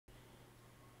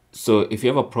So if you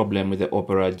have a problem with the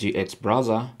Opera GX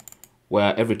browser,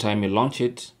 where every time you launch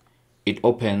it, it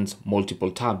opens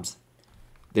multiple tabs,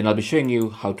 then I'll be showing you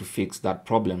how to fix that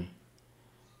problem.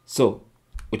 So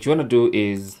what you want to do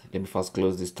is, let me first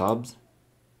close these tabs.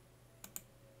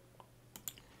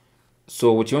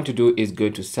 So what you want to do is go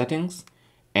to settings,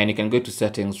 and you can go to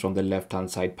settings from the left hand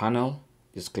side panel.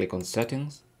 Just click on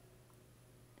settings,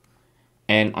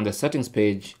 and on the settings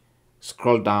page,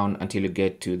 scroll down until you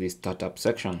get to the startup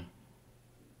section.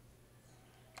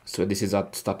 So this is our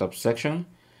startup section,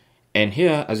 and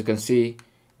here, as you can see,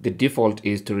 the default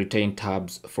is to retain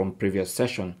tabs from previous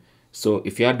session. So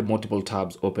if you had multiple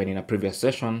tabs open in a previous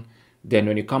session, then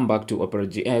when you come back to Opera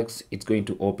GX, it's going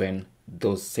to open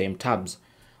those same tabs.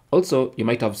 Also, you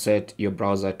might have set your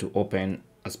browser to open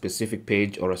a specific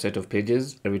page or a set of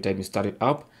pages every time you start it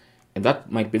up, and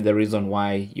that might be the reason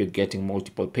why you're getting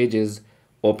multiple pages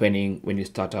opening when you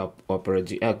start up Opera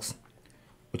GX.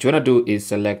 What you want to do is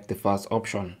select the first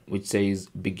option, which says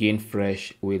begin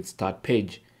fresh with start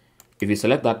page. If you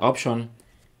select that option,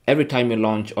 every time you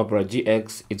launch Opera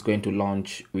GX, it's going to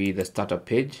launch with the startup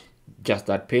page, just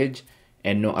that page,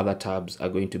 and no other tabs are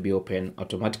going to be open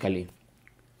automatically.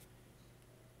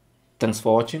 Thanks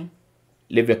for watching.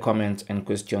 Leave your comments and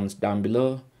questions down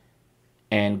below,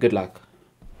 and good luck.